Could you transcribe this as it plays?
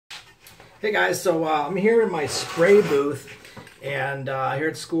Hey guys, so I'm here in my spray booth and here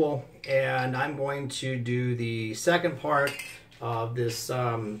at school, and I'm going to do the second part of this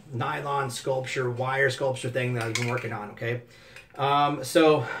nylon sculpture, wire sculpture thing that I've been working on, okay?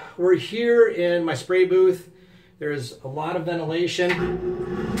 So we're here in my spray booth. There's a lot of ventilation.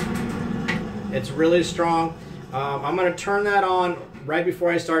 It's really strong. I'm going to turn that on right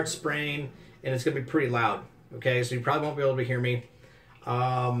before I start spraying, and it's going to be pretty loud, okay? So you probably won't be able to hear me.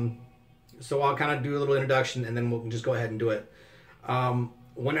 So I'll kind of do a little introduction and then we'll just go ahead and do it.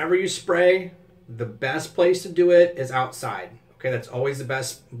 Whenever you spray, the best place to do it is outside. Okay, that's always the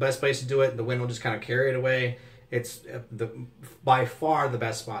best place to do it. The wind will just kind of carry it away. It's by far the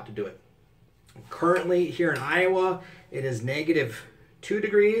best spot to do it. Currently here in Iowa, it is -2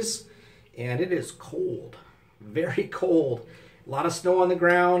 degrees and it is cold, very cold. A lot of snow on the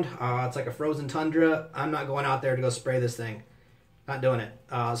ground. It's like a frozen tundra. I'm not going out there to go spray this thing. Not doing it.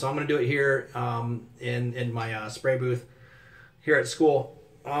 So I'm going to do it here in my spray booth here at school.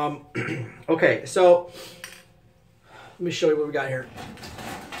 Okay, so let me show you what we got here.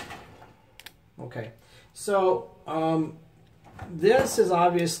 Okay, so this is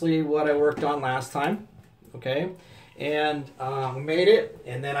obviously what I worked on last time. Okay, and made it,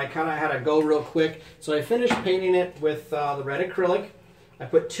 and then I kind of had to go real quick. So I finished painting it with the red acrylic. I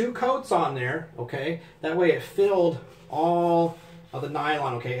put 2 coats on there. Okay, that way it filled all of the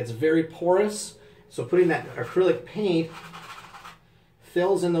nylon. Okay, it's very porous, so putting that acrylic paint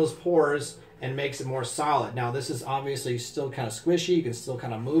fills in those pores and makes it more solid. Now this is obviously still kind of squishy. You can still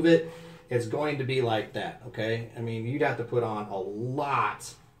kind of move it. It's going to be like that. Okay, I mean, you'd have to put on a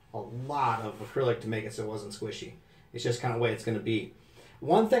lot of acrylic to make it so it wasn't squishy. It's just kind of the way it's going to be.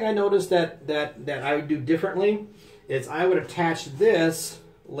 One thing I noticed that I would do differently is I would attach this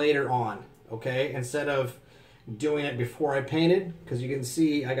later on. Okay, instead of doing it before I painted, because you can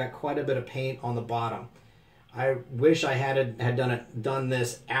see I got quite a bit of paint on the bottom. I wish I had done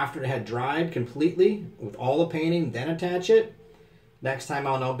this after it had dried completely with all the painting, then attach it. Next time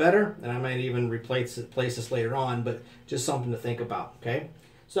I'll know better, and I might even replace this later on, but just something to think about, okay?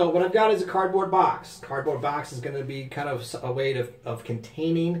 So what I've got is a cardboard box. Cardboard box is going to be kind of a way of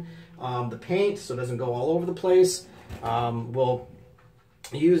containing the paint so it doesn't go all over the place. We'll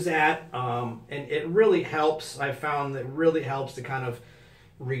use that, and it really helps. I found that it really helps to kind of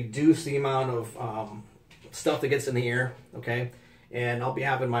reduce the amount of stuff that gets in the air, okay? And I'll be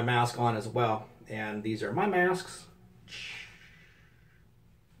having my mask on as well, and these are my masks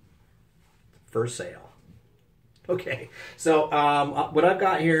for sale. Okay, so what I've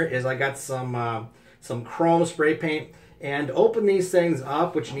got here is I got some chrome spray paint, and to open these things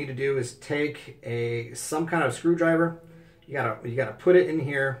up, what you need to do is take some kind of screwdriver. You gotta put it in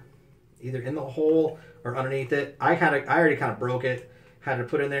here, either in the hole or underneath it. I already kind of broke it. Had to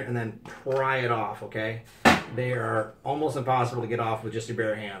put it in there and then pry it off. Okay, they are almost impossible to get off with just your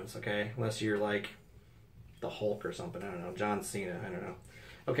bare hands. Okay, unless you're like the Hulk or something. I don't know, John Cena. I don't know.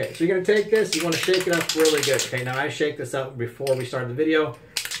 Okay, so you're gonna take this. You want to shake it up really good. Okay, now I shake this up before we started the video.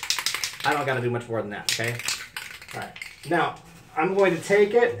 I don't got to do much more than that. Okay. All right. Now I'm going to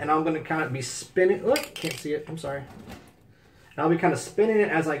take it and I'm going to kind of be spinning. Look, can't see it. I'm sorry. I'll be kind of spinning it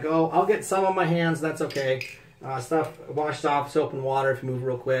as I go. I'll get some on my hands, that's okay. Stuff washed off, soap and water if you move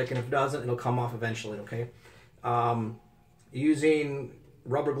real quick, and if it doesn't, it'll come off eventually, okay? Using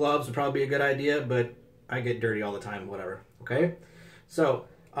rubber gloves would probably be a good idea, but I get dirty all the time, whatever, okay? So,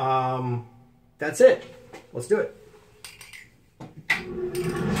 that's it. Let's do it.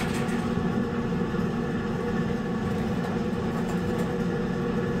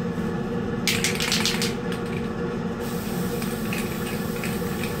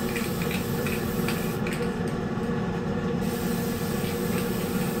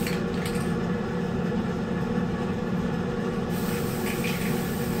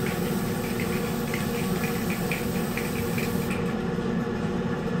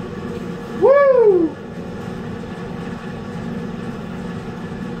 Woo!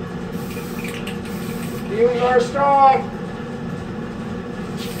 Fumes are strong.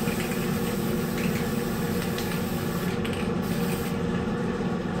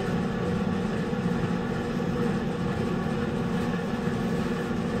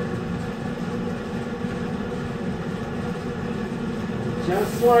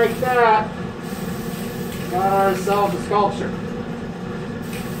 Just like that, got ourselves a sculpture.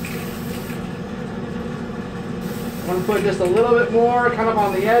 I'm going to put just a little bit more kind of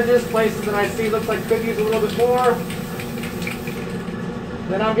on the edges, places that I see looks like could use a little bit more.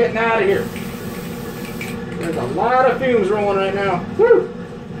 Then I'm getting out of here. There's a lot of fumes rolling right now. Woo!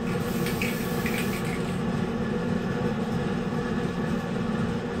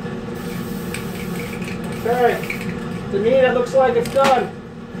 Okay. To me, that looks like it's done.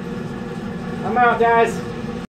 I'm out, guys.